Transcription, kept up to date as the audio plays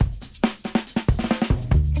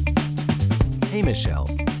Hey, Michelle,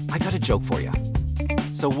 I got a joke for you.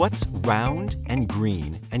 So what's round and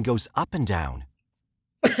green and goes up and down?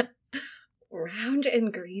 Round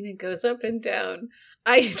and green and goes up and down.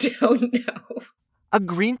 I don't know. A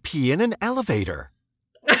green pea in an elevator.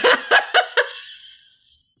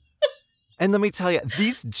 And let me tell you,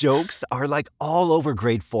 these jokes are like all over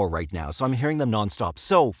grade 4 right now, so I'm hearing them nonstop.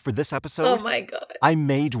 So for this episode, Oh my God. I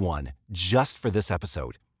made one just for this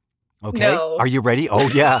episode. Okay? No. Are you ready? Oh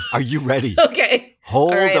yeah, are you ready? Okay.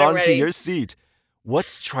 Hold All right, I'm on to ready. your seat.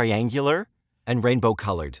 What's triangular and rainbow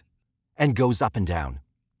colored and goes up and down?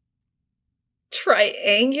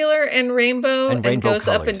 Triangular and rainbow And rainbow goes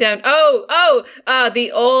up colored. and down.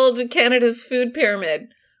 The old Canada's food pyramid.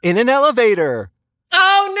 In an elevator.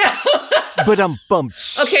 Oh no. But bump.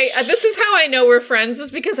 Okay, this is how I know we're friends, is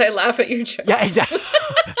because I laugh at your jokes. Yeah, exactly.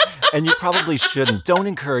 And you probably shouldn't. Don't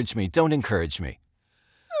encourage me. Don't encourage me.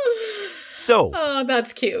 So, Oh,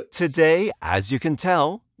 that's cute. today, as you can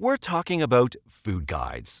tell, we're talking about food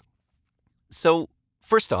guides. So,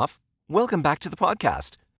 first off, welcome back to the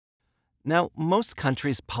podcast. Now, most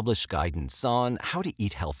countries publish guidance on how to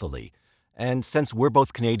eat healthily. And since we're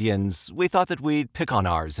both Canadians, we thought that we'd pick on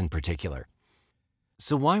ours in particular.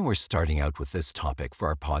 So why we're starting out with this topic for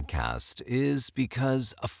our podcast is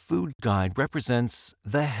because a food guide represents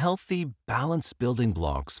the healthy, balanced building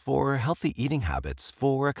blocks for healthy eating habits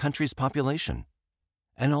for a country's population.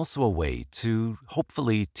 And also a way to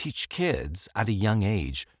hopefully teach kids at a young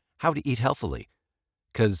age how to eat healthily.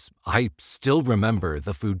 Because I still remember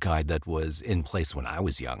the food guide that was in place when I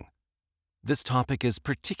was young. This topic is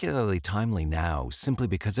particularly timely now simply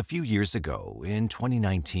because a few years ago, in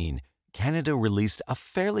 2019, Canada released a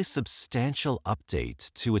fairly substantial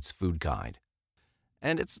update to its food guide.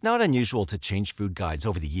 And it's not unusual to change food guides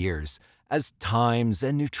over the years as times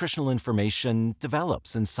and nutritional information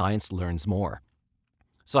develops and science learns more.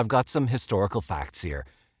 So I've got some historical facts here.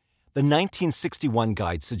 The 1961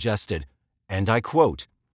 guide suggested, and I quote,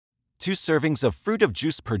 2 servings of fruit of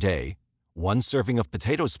juice per day, 1 serving of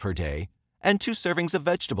potatoes per day, and 2 servings of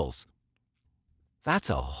vegetables. That's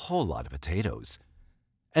a whole lot of potatoes.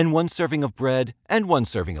 And 1 serving of bread and 1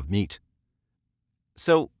 serving of meat.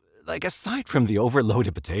 So, aside from the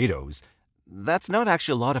overloaded potatoes, that's not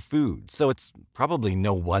actually a lot of food, so it's probably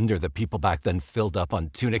no wonder that people back then filled up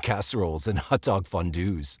on tuna casseroles and hot dog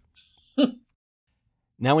fondues.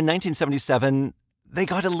 Now, in 1977, they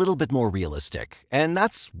got a little bit more realistic, and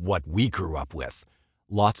that's what we grew up with.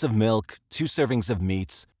 Lots of milk, 2 servings of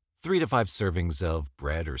meats, 3 to 5 servings of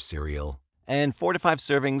bread or cereal, and 4 to 5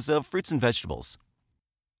 servings of fruits and vegetables.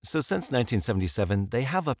 So since 1977, they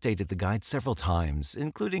have updated the guide several times,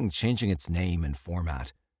 including changing its name and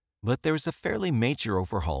format. But there was a fairly major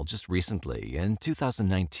overhaul just recently, in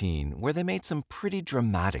 2019, where they made some pretty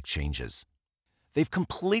dramatic changes. They've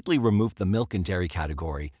completely removed the milk and dairy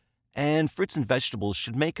category, and fruits and vegetables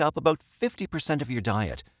should make up about 50% of your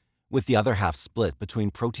diet, with the other half split between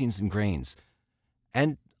proteins and grains.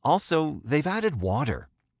 And also, they've added water.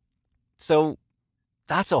 So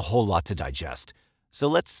that's a whole lot to digest. So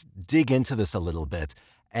let's dig into this a little bit,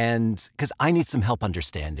 and because I need some help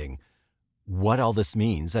understanding what all this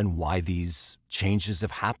means and why these changes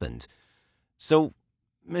have happened. So,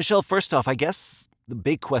 Michelle, first off, I guess the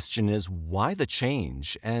big question is why the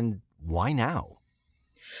change and why now?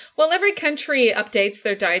 Well, every country updates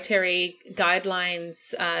their dietary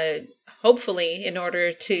guidelines, hopefully, in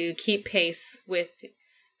order to keep pace with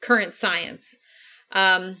current science.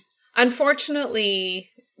 Unfortunately,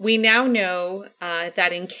 we now know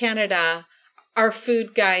that in Canada, our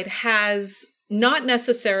food guide has not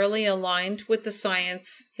necessarily aligned with the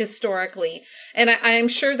science historically. And I am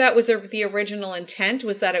sure that was the original intent,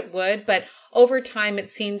 was that it would, but over time it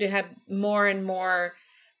seemed to have more and more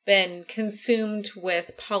been consumed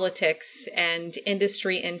with politics and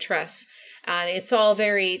industry interests. It's all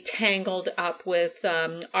very tangled up with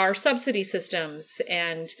our subsidy systems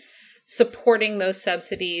and supporting those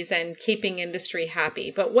subsidies and keeping industry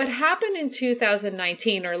happy. But what happened in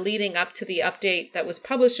 2019, or leading up to the update that was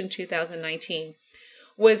published in 2019,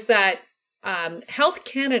 was that Health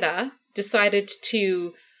Canada decided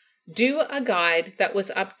to do a guide that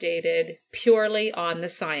was updated purely on the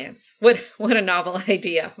science. What a novel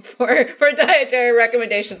idea for dietary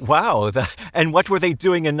recommendations. Wow. And what were they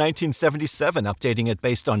doing in 1977, updating it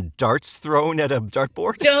based on darts thrown at a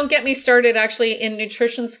dartboard? Don't get me started. Actually, in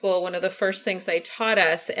nutrition school, one of the first things they taught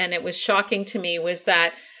us, and it was shocking to me, was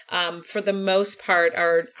that for the most part,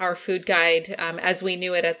 our food guide, as we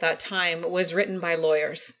knew it at that time, was written by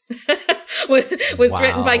lawyers. was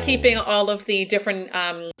written by keeping Wow. all of the different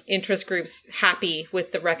interest groups happy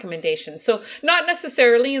with the recommendations. So not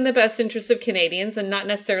necessarily in the best interest of Canadians, and not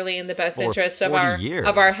necessarily in the best For interest 40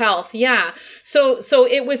 of our years. health. Yeah. So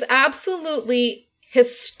it was absolutely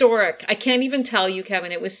historic. I can't even tell you,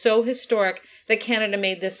 Kevin. It was so historic that Canada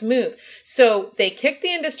made this move. So they kicked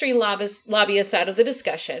the industry lobbyists out of the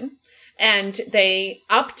discussion, and they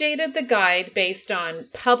updated the guide based on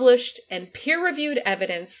published and peer-reviewed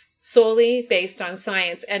evidence, solely based on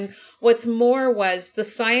science. And what's more was the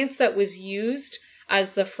science that was used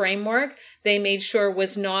as the framework, they made sure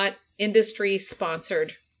was not industry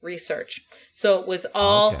sponsored research. So it was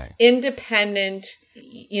all Okay. independent,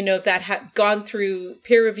 that had gone through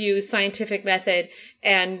peer review, scientific method,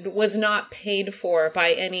 and was not paid for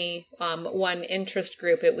by any one interest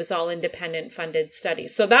group. It was all independent funded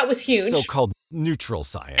studies. So that was huge. So-called neutral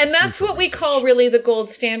science. And that's neutral what we research. call really the gold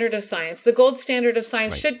standard of science. The gold standard of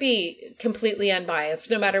science Right. should be completely unbiased,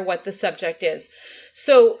 no matter what the subject is.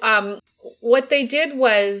 So what they did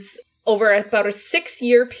was, over about a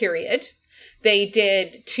 6-year period, they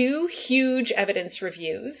did 2 huge evidence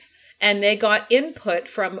reviews, and they got input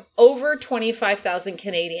from over 25,000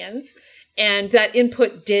 Canadians. And that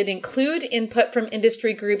input did include input from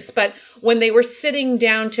industry groups. But when they were sitting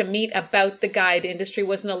down to meet about the guide, industry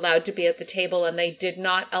wasn't allowed to be at the table, and they did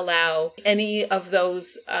not allow any of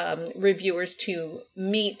those reviewers to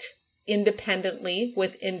meet independently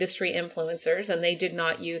with industry influencers. And they did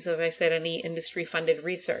not use, as I said, any industry funded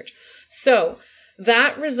research. So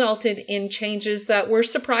that resulted in changes that were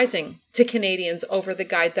surprising to Canadians over the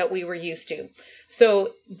guide that we were used to.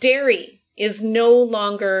 So dairy is no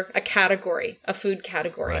longer a category, a food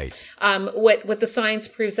category. Right. What the science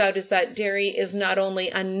proves out is that dairy is not only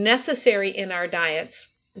unnecessary in our diets,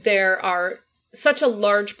 there are such a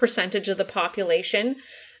large percentage of the population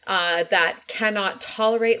that cannot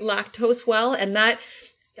tolerate lactose well, and that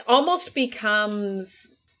almost becomes,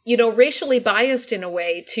 racially biased in a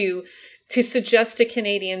way to suggest to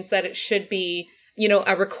Canadians that it should be,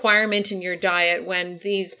 a requirement in your diet, when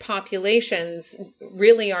these populations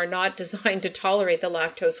really are not designed to tolerate the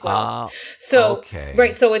lactose well. Okay.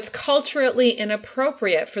 Right. So it's culturally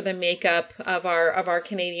inappropriate for the makeup of our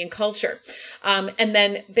Canadian culture. And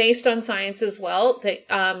then based on science as well,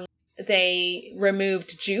 they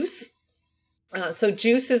removed juice. So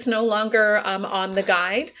juice is no longer on the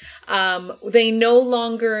guide. They no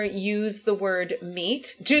longer use the word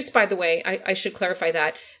meat. Juice, by the way, I should clarify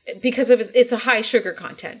that, because of it's a high sugar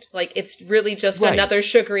content. Like, it's really just Right. another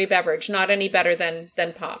sugary beverage, not any better than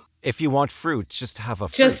pop. If you want fruit, just have a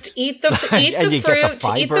fruit. Just eat the And you get the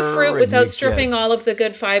fruit. Eat the fiber, fruit and without you stripping get- all of the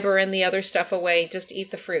good fiber and the other stuff away. Just eat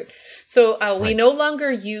the fruit. So we Right. no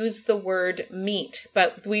longer use the word meat,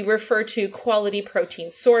 but we refer to quality protein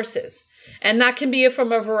sources. And that can be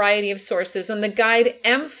from a variety of sources. And the guide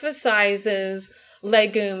emphasizes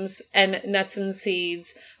legumes and nuts and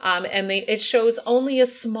seeds. And it shows only a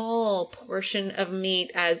small portion of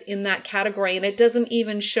meat as in that category. And it doesn't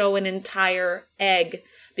even show an entire egg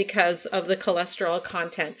because of the cholesterol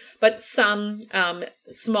content. But some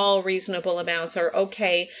small, reasonable amounts are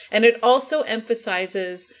okay. And it also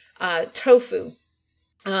emphasizes tofu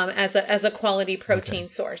as a quality protein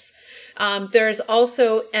source. There's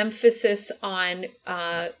also emphasis on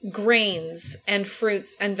grains and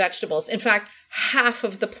fruits and vegetables. In fact, half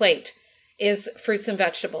of the plate is fruits and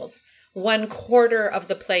vegetables. 1/4 of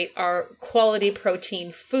the plate are quality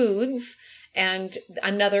protein foods, and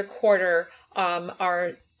another quarter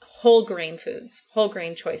are whole grain foods, whole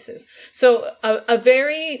grain choices. So a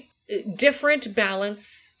very different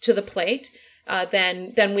balance to the plate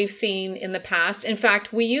than we've seen in the past. In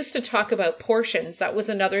fact, we used to talk about portions. That was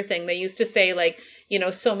another thing. They used to say, like,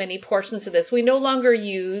 so many portions of this. We no longer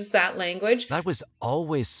use that language. That was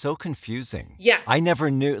always so confusing. Yes. I never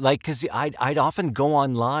knew, because I'd often go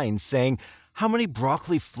online saying, how many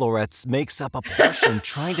broccoli florets makes up a portion,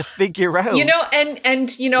 trying to figure out.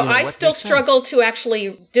 I what still makes struggle to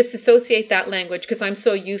actually disassociate that language, because I'm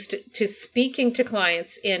so used to speaking to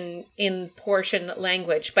clients in portion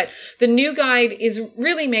language. But the new guide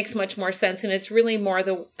really makes much more sense, and it's really more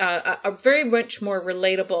very much more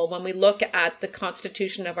relatable when we look at the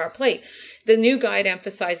constitution of our plate. The new guide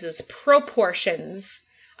emphasizes proportions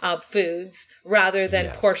of foods rather than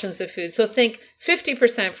Yes. portions of food. So think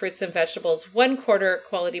 50% fruits and vegetables, 1/4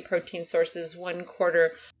 quality protein sources,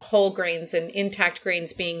 1/4 whole grains, and intact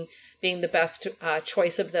grains being the best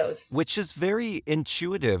choice of those. Which is very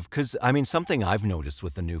intuitive, because, something I've noticed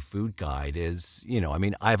with the new food guide is,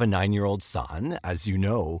 I have a 9-year-old son, as you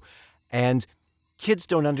know, and kids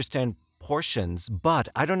don't understand portions, but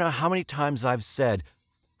I don't know how many times I've said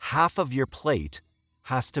half of your plate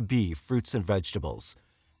has to be fruits and vegetables.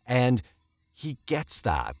 And he gets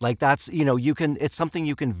that. Like that's, it's something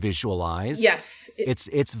you can visualize. Yes.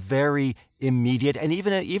 It's very immediate. And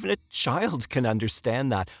even a child can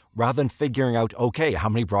understand that rather than figuring out, okay, how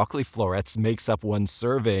many broccoli florets makes up one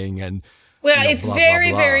serving and well, it's blah, very,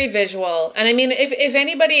 blah, blah. very visual. And I mean, if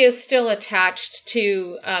anybody is still attached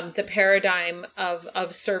to the paradigm of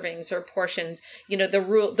servings or portions, the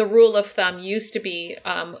rule of thumb used to be,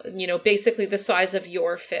 basically the size of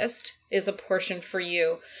your fist is a portion for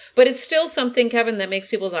you. But it's still something, Kevin, that makes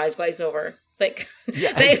people's eyes glaze over. Like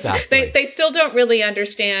yeah, exactly. they still don't really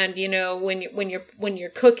understand, when you're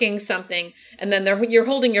cooking something and then you're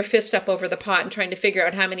holding your fist up over the pot and trying to figure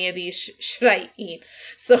out how many of these should I eat.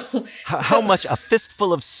 So how much a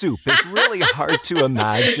fistful of soup is really hard to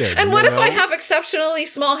imagine. And what if I have exceptionally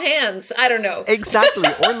small hands? I don't know.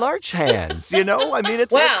 Exactly, or large hands. I mean,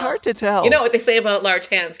 it's hard to tell. You know what they say about large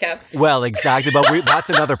hands, Kev? Well, exactly, but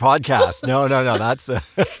that's another podcast. No, that's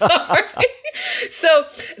Sorry.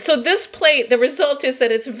 So this plate, the result is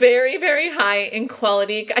that it's very, very high in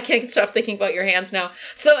quality. I can't stop thinking about your hands now.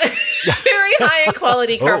 So very high in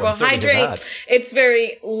quality carbohydrate. It's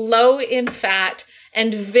very low in fat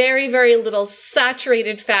and very, very little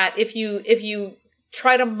saturated fat. If you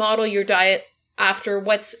try to model your diet after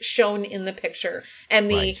what's shown in the picture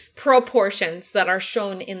and the proportions that are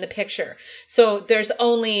shown in the picture. So there's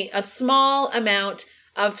only a small amount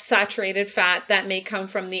of saturated fat that may come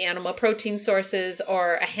from the animal protein sources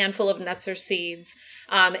or a handful of nuts or seeds.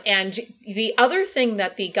 And the other thing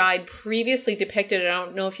that the guide previously depicted, I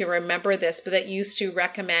don't know if you remember this, but that used to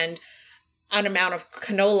recommend an amount of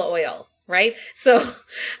canola oil, right? So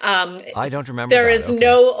I don't remember. There is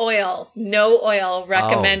no oil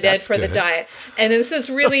recommended for the diet. And this is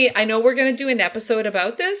really, I know we're going to do an episode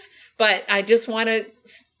about this, but I just want to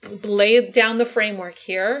lay down the framework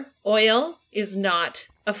here. Oil is not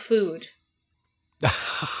a food.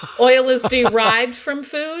 Oil is derived from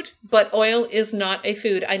food, but oil is not a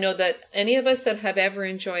food. I know that any of us that have ever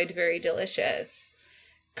enjoyed very delicious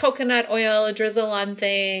coconut oil drizzle on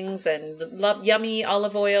things and love yummy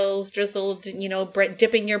olive oils drizzled,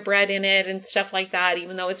 dipping your bread in it and stuff like that,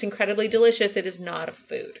 even though it's incredibly delicious, it is not a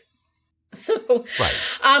food. So,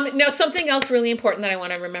 now something else really important that I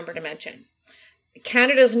want to remember to mention.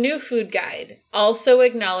 Canada's new food guide also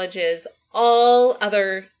acknowledges all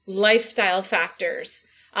other lifestyle factors.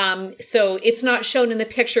 So it's not shown in the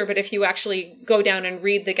picture, but if you actually go down and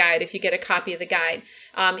read the guide, if you get a copy of the guide,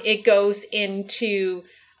 it goes into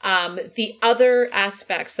the other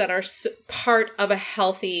aspects that are part of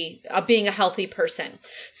being a healthy person.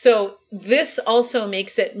 So this also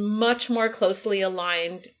makes it much more closely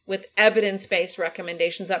aligned with evidence-based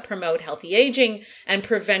recommendations that promote healthy aging and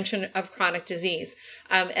prevention of chronic disease.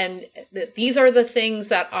 And these are the things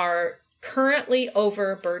that are currently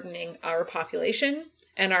overburdening our population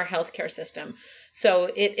and our healthcare system.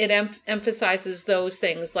 So it emphasizes those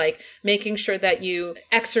things like making sure that you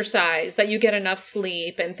exercise, that you get enough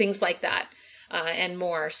sleep and things like that, and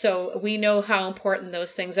more. So we know how important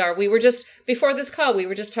those things are. Before this call, we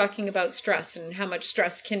were just talking about stress and how much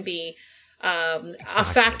stress can be a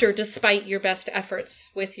factor despite your best efforts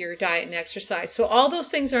with your diet and exercise. So all those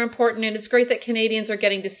things are important, and it's great that Canadians are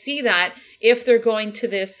getting to see that if they're going to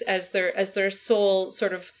this as their sole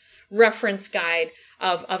sort of reference guide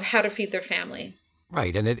of how to feed their family.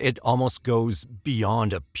 Right, and it almost goes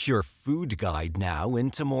beyond a pure food guide now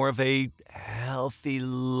into more of a healthy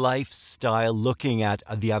lifestyle, looking at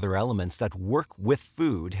the other elements that work with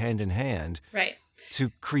food hand in hand. Right.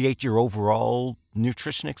 To create your overall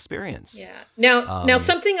nutrition experience. Yeah. Now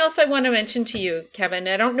something else I want to mention to you, Kevin.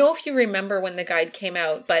 I don't know if you remember when the guide came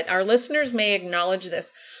out, but our listeners may acknowledge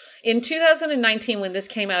this. In 2019, when this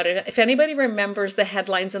came out, if anybody remembers the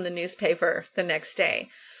headlines in the newspaper the next day,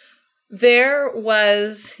 there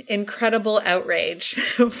was incredible outrage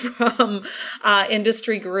from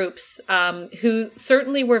industry groups who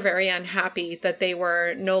certainly were very unhappy that they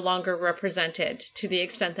were no longer represented to the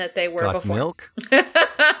extent that they were before. Milk?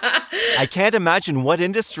 I can't imagine what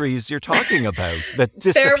industries you're talking about that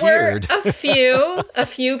disappeared. There were a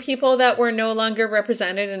few people that were no longer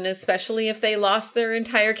represented, and especially if they lost their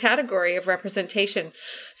entire category of representation.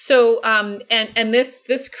 So, and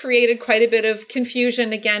this created quite a bit of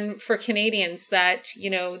confusion again for Canadians that,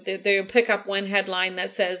 they pick up one headline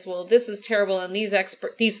that says, well, this is terrible. And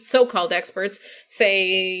these so-called experts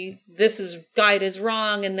say guide is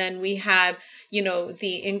wrong. And then we had,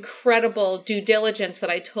 the incredible due diligence that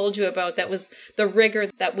I told you about. That was the rigor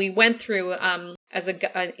that we went through,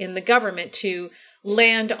 in the government to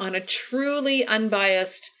land on a truly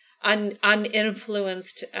unbiased,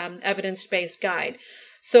 uninfluenced, evidence-based guide.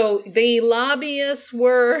 So the lobbyists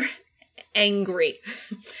were angry.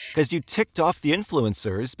 Because you ticked off the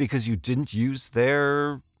influencers because you didn't use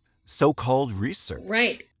their so-called research.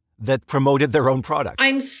 Right. That promoted their own product.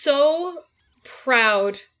 I'm so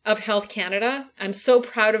proud of Health Canada. I'm so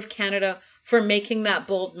proud of Canada for making that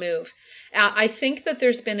bold move. I think that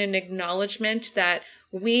there's been an acknowledgement that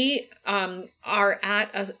we are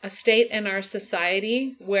at a state in our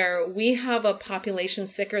society where we have a population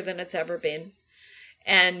sicker than it's ever been.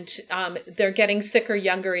 And they're getting sicker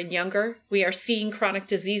younger and younger. We are seeing chronic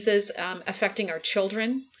diseases affecting our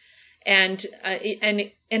children. And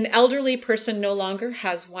an elderly person no longer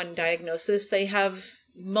has one diagnosis. They have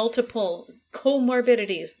multiple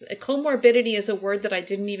comorbidities. Comorbidity is a word that I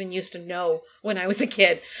didn't even used to know when I was a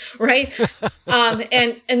kid, right?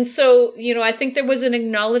 And so, I think there was an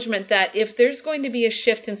acknowledgement that if there's going to be a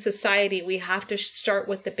shift in society, we have to start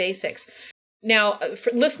with the basics. Now,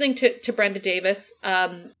 listening to Brenda Davis,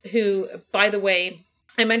 who, by the way,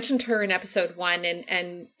 I mentioned her in episode 1,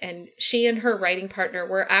 and she and her writing partner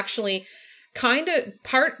were actually kind of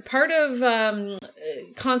part of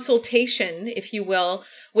consultation, if you will,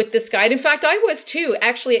 with this guide. In fact, I was too.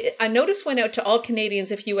 Actually, a notice went out to all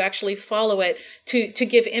Canadians, if you actually follow it, to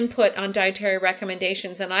give input on dietary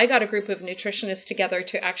recommendations. And I got a group of nutritionists together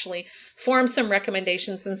to actually form some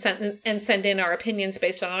recommendations and send in our opinions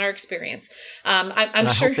based on our experience. I'm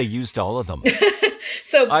sure. I hope they used all of them.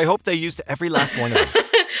 So I hope they used every last one of them.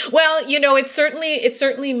 Well, it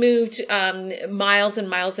certainly moved miles and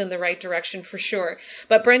miles in the right direction for sure.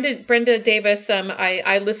 But Brenda Davis,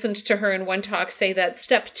 I listened to her in one talk say that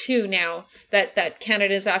step 2 now that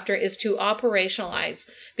Canada's after is to operationalize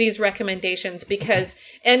these recommendations, because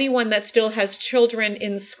anyone that still has children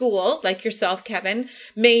in school, like yourself, Kevin,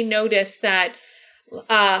 may notice that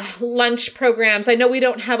lunch programs. I know we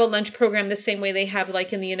don't have a lunch program the same way they have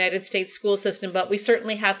like in the United States school system, but we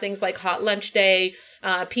certainly have things like hot lunch day,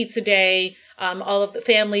 pizza day, all of the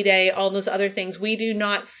family day, all those other things. We do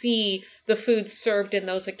not see the food served in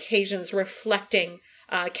those occasions reflecting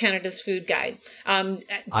Canada's food guide.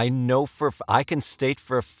 I can state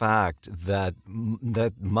for a fact that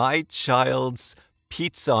my child's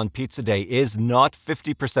pizza on pizza day is not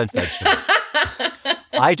 50% vegetable.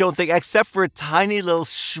 I don't think, except for a tiny little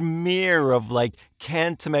smear of like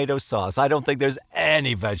canned tomato sauce, I don't think there's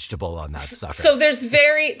any vegetable on that sucker. So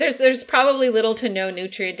there's probably little to no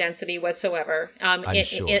nutrient density whatsoever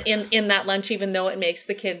in that lunch, even though it makes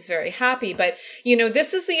the kids very happy. But,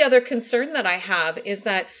 this is the other concern that I have, is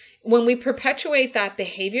that when we perpetuate that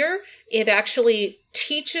behavior, it actually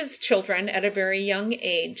teaches children at a very young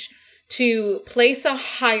age to place a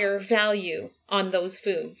higher value on those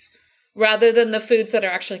foods, rather than the foods that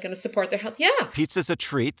are actually going to support their health. Yeah. Pizza's a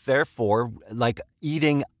treat. Therefore, like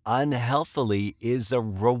eating unhealthily is a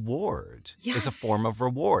reward, is a form of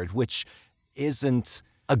reward, which isn't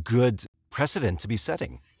a good precedent to be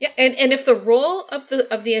setting. Yeah. And if the role of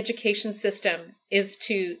the education system is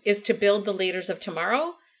to build the leaders of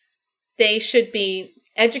tomorrow, they should be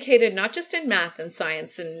educated not just in math and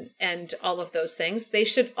science and all of those things. They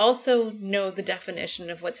should also know the definition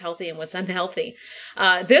of what's healthy and what's unhealthy.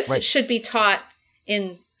 This should be taught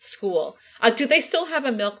in school. Do they still have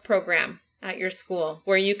a milk program at your school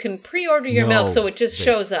where you can pre-order your milk so it just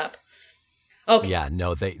shows up? Okay. Yeah,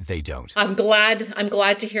 no, they don't. I'm glad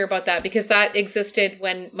to hear about that, because that existed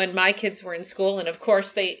when my kids were in school, and of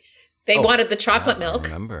course they wanted the chocolate milk. I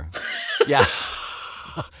remember. Yeah.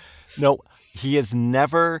 No. He has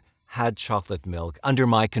never had chocolate milk under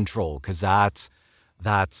my control, because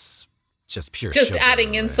that's just pure just sugar.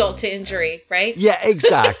 Adding insult to injury, right? Yeah,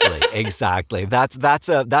 exactly. That's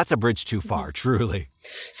a bridge too far, truly.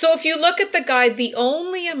 So if you look at the guide, the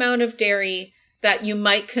only amount of dairy that you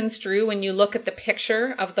might construe when you look at the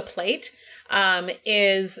picture of the plate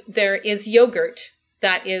is yogurt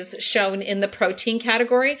that is shown in the protein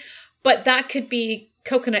category, but that could be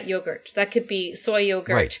coconut yogurt, that could be soy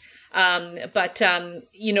yogurt. Right.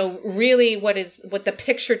 Really what the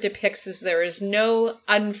picture depicts is there is no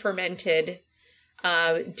unfermented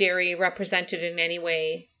dairy represented in any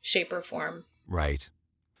way, shape, or form. Right.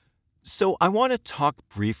 So I want to talk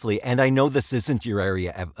briefly, and I know this isn't your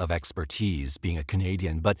area of expertise, being a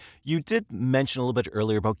Canadian, but you did mention a little bit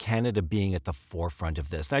earlier about Canada being at the forefront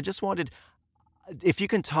of this. And I just wanted, if you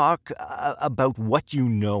can talk about what you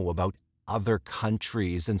know about other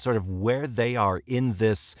countries and sort of where they are in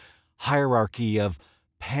this hierarchy of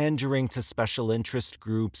pandering to special interest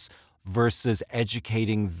groups versus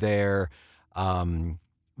educating their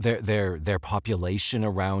population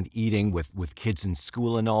around eating with kids in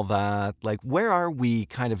school and all that. Like, where are we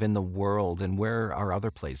kind of in the world, and where are other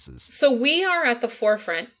places? So we are at the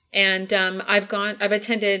forefront And I've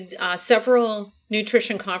attended several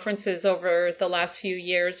nutrition conferences over the last few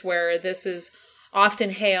years where this is often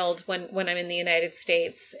hailed when I'm in the United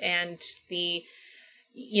States, and the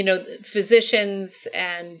physicians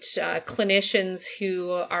and clinicians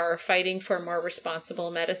who are fighting for more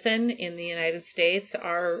responsible medicine in the United States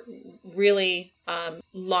are really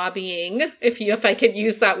lobbying, if I could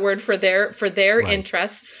use that word, for their Right.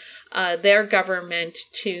 interests, their government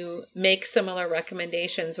to make similar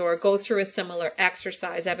recommendations or go through a similar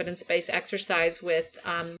exercise, evidence-based exercise with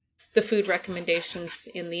the food recommendations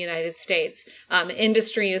in the United States.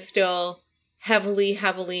 Industry is still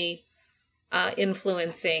heavily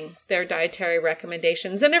influencing their dietary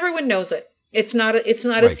recommendations, and everyone knows it. It's not a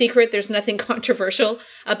Right. secret. There's nothing controversial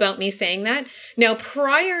about me saying that. Now,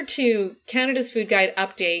 prior to Canada's Food Guide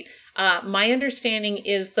update, my understanding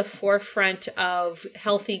is the forefront of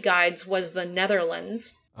healthy guides was the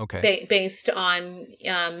Netherlands. Okay. Based on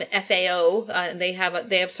FAO, they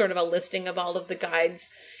have sort of a listing of all of the guides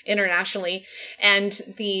internationally. And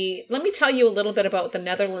let me tell you a little bit about what the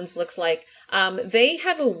Netherlands looks like. They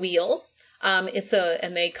have a wheel. And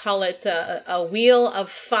they call it a wheel of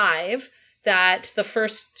 5. That the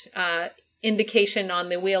first indication on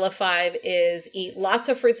the wheel of 5 is eat lots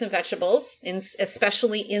of fruits and vegetables,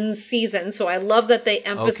 especially in season. So I love that they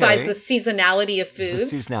emphasize the seasonality of foods.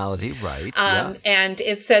 The seasonality, right? And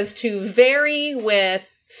it says to vary with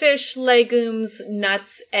fish, legumes,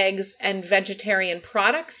 nuts, eggs, and vegetarian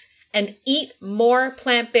products, and eat more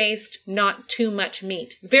plant-based, not too much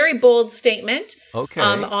meat. Very bold statement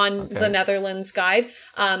on the Netherlands guide.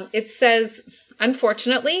 It says,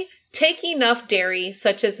 unfortunately, take enough dairy,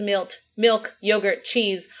 such as milk, yogurt,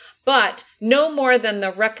 cheese, but no more than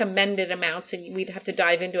the recommended amounts. And we'd have to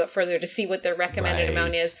dive into it further to see what the recommended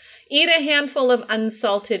amount is. Eat a handful of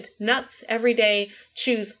unsalted nuts every day.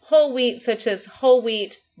 Choose whole wheat, such as whole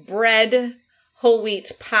wheat bread, whole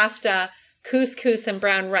wheat pasta, couscous, and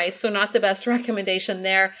brown rice. So not the best recommendation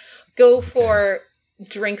there. Go for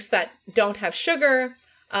drinks that don't have sugar,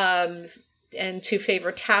 and to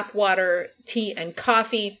favor tap water, tea, and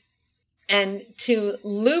coffee, and to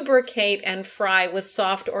lubricate and fry with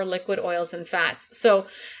soft or liquid oils and fats. So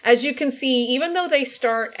as you can see, even though they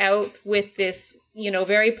start out with this,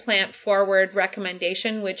 very plant-forward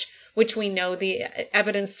recommendation, which we know the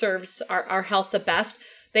evidence serves our health the best,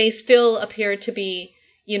 they still appear to be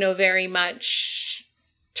very much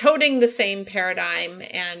toting the same paradigm.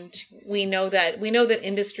 And we know that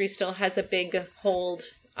industry still has a big hold,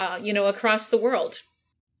 across the world.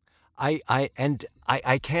 I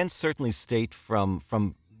can certainly state from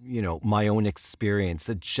my own experience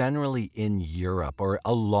that generally in Europe or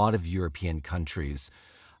a lot of European countries,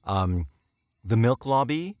 the milk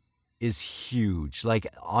lobby is huge. Like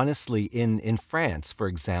honestly, in France, for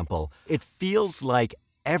example, it feels like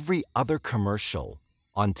every other commercial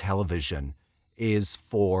on television is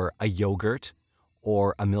for a yogurt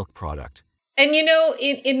or a milk product. And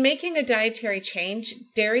in making a dietary change,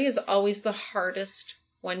 dairy is always the hardest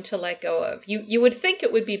one to let go of. You would think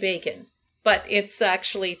it would be bacon, but it's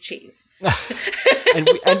actually cheese.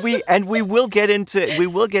 and we will get into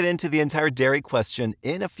the entire dairy question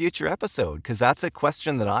in a future episode, because that's a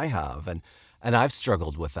question that I have, and I've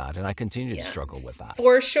struggled with that, and I continue to struggle with that.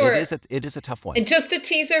 For sure. It is a tough one. And just a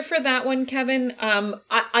teaser for that one, Kevin.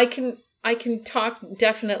 I can talk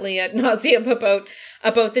definitely ad nauseum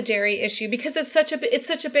about the dairy issue, because it's such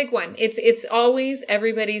a big one. It's always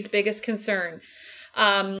everybody's biggest concern.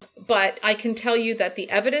 But I can tell you that the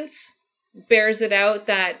evidence bears it out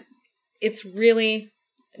that it's really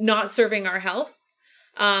not serving our health.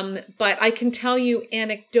 But I can tell you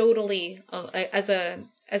anecdotally, as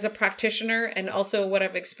a practitioner, and also what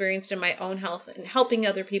I've experienced in my own health and helping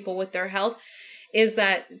other people with their health, is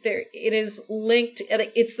that it is linked.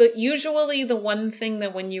 It's usually the one thing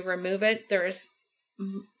that when you remove it, there's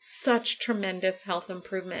such tremendous health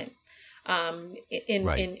improvement.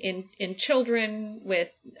 In children with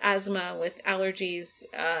asthma, with allergies,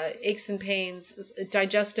 aches and pains,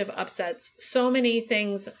 digestive upsets, so many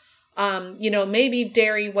things. Maybe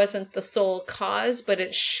dairy wasn't the sole cause, but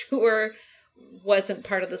it sure wasn't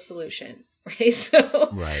part of the solution. Right. So.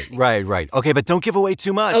 Right. Okay, but don't give away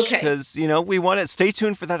too much, because we want to stay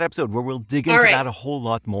tuned for that episode where we'll dig into that a whole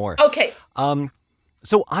lot more. Okay.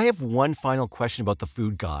 So I have one final question about the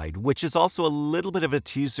food guide, which is also a little bit of a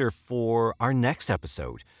teaser for our next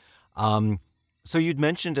episode. So you'd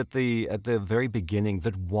mentioned at the very beginning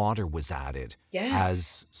that water was added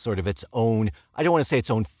as sort of its own, I don't want to say its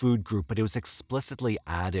own food group, but it was explicitly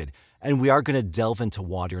added. And we are going to delve into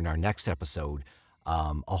water in our next episode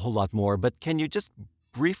a whole lot more. But can you just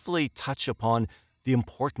briefly touch upon the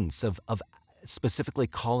importance of specifically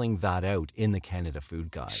calling that out in the Canada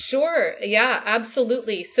Food Guide? Sure. Yeah,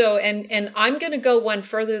 absolutely. So, and I'm going to go one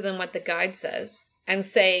further than what the guide says and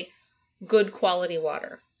say good quality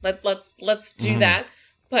water. Let's do that.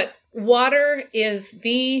 But water is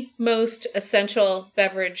the most essential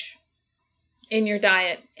beverage in your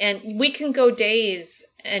diet. And we can go days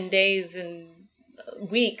and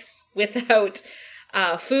weeks without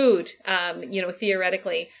food,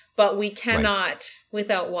 theoretically, but we cannot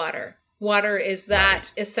without water. Water is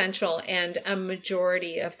that essential, and a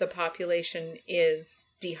majority of the population is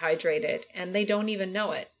dehydrated, and they don't even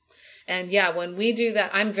know it. And yeah, when we do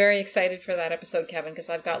that, I'm very excited for that episode, Kevin, because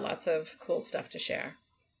I've got lots of cool stuff to share.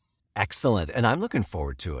 Excellent. And I'm looking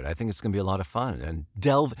forward to it. I think it's going to be a lot of fun and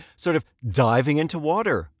diving into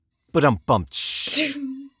water. But I'm bumped.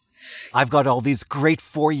 I've got all these great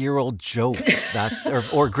 4-year-old jokes.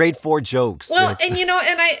 Or grade 4 jokes. Well,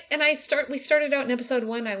 we started out in episode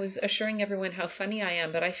 1. I was assuring everyone how funny I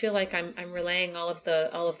am, but I feel like I'm relaying all of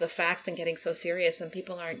the facts and getting so serious, and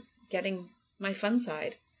people aren't getting my fun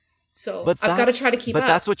side. So I've got to try to keep up. But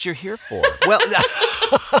that's what you're here for.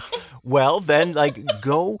 Well, then,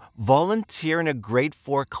 go volunteer in a grade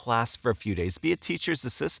 4 class for a few days. Be a teacher's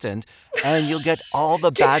assistant, and you'll get all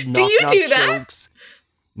the bad knock-knock jokes.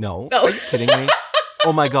 No. Are you kidding me?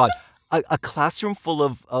 Oh, my God. A classroom full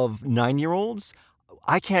of 9-year-olds?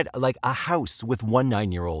 I can't, a house with one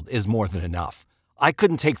 9-year-old is more than enough. I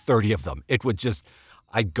couldn't take 30 of them. It would just...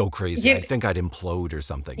 I'd go crazy. I think I'd implode or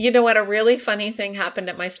something. You know what? A really funny thing happened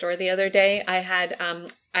at my store the other day. I had,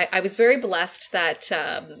 I was very blessed that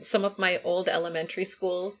some of my old elementary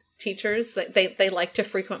school teachers, they like to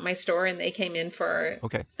frequent my store, and they came in for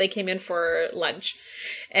lunch.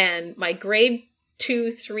 And my grade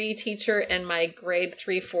 2-3 teacher and my grade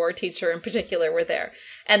 3-4 teacher in particular were there.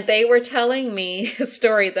 And they were telling me a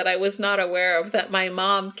story that I was not aware of, that my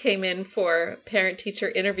mom came in for parent-teacher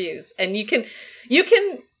interviews. And you can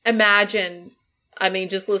imagine,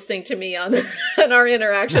 just listening to me on our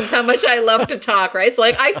interactions, how much I love to talk, right? So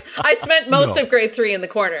I spent most of grade 3 in the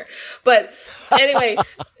corner. But anyway.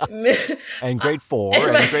 And grade 4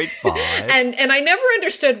 and grade 5. And I never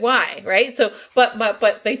understood why, right? So,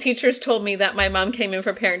 but the teachers told me that my mom came in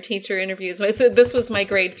for parent-teacher interviews. So this was my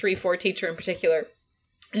grade 3-4 teacher in particular,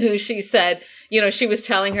 who she said, she was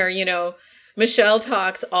telling her, Michelle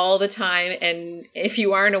talks all the time. And if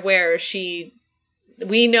you aren't aware,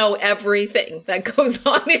 we know everything that goes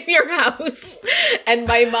on in your house. And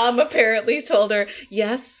my mom apparently told her,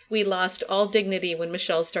 yes, we lost all dignity when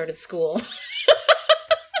Michelle started school.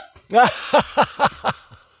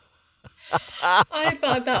 I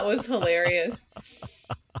thought that was hilarious.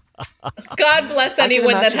 God bless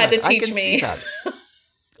anyone that had to teach me.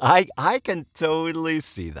 I can totally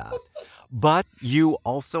see that. But you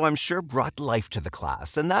also, I'm sure, brought life to the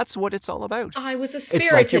class, and that's what it's all about. I was a spirited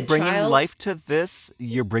child. It's like you're bringing life to this.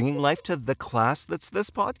 You're bringing life to the class that's this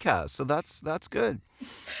podcast, so that's good.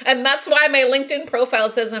 And that's why my LinkedIn profile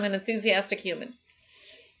says I'm an enthusiastic human.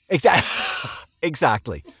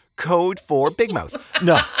 Exactly. Code for Big Mouth.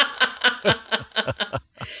 No.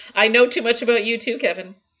 I know too much about you too,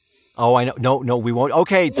 Kevin. Oh, I know. No, we won't.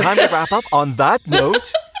 Okay, time to wrap up on that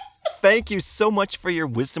note. Thank you so much for your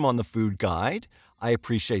wisdom on the food guide. I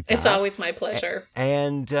appreciate that. It's always my pleasure.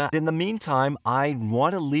 And in the meantime, I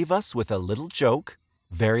want to leave us with a little joke.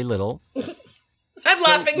 Very little. I'm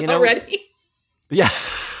laughing already. Yeah.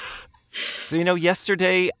 So,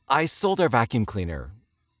 yesterday I sold our vacuum cleaner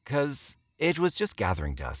because it was just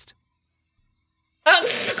gathering dust. Oh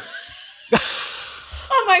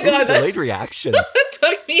my God. Delayed reaction. It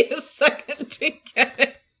took me a second to get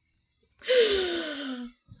it.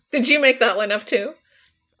 Did you make that one up too?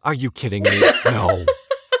 Are you kidding me? No.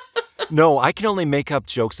 No, I can only make up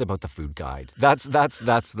jokes about the food guide. That's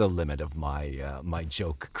the limit of my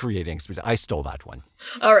joke creating experience. I stole that one.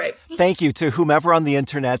 All right. Thank you to whomever on the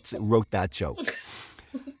internet wrote that joke.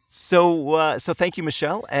 So thank you,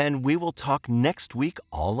 Michelle, and we will talk next week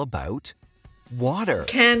all about water.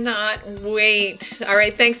 Cannot wait. All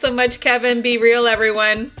right, thanks so much, Kevin. Be real,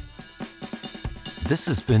 everyone. This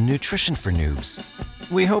has been Nutrition for Noobs.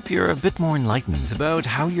 We hope you're a bit more enlightened about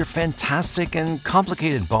how your fantastic and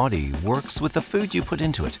complicated body works with the food you put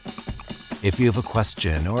into it. If you have a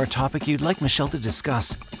question or a topic you'd like Michelle to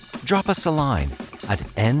discuss, drop us a line at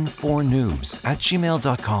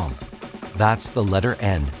n4noobs@gmail.com. That's the letter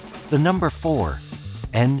N, the number 4,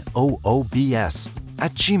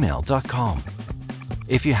 NOOBS@gmail.com.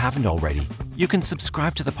 If you haven't already, you can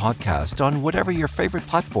subscribe to the podcast on whatever your favorite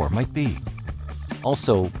platform might be.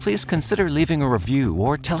 Also, please consider leaving a review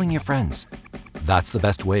or telling your friends. That's the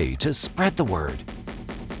best way to spread the word.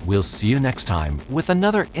 We'll see you next time with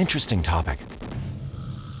another interesting topic.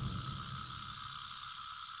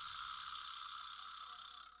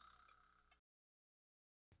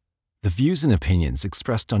 views and opinions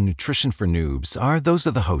expressed on Nutrition for Noobs are those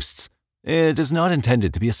of the hosts. It is not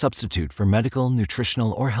intended to be a substitute for medical,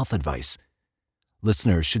 nutritional, or health advice.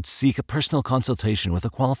 Listeners should seek a personal consultation with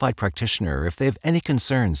a qualified practitioner if they have any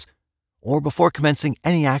concerns or before commencing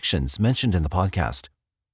any actions mentioned in the podcast.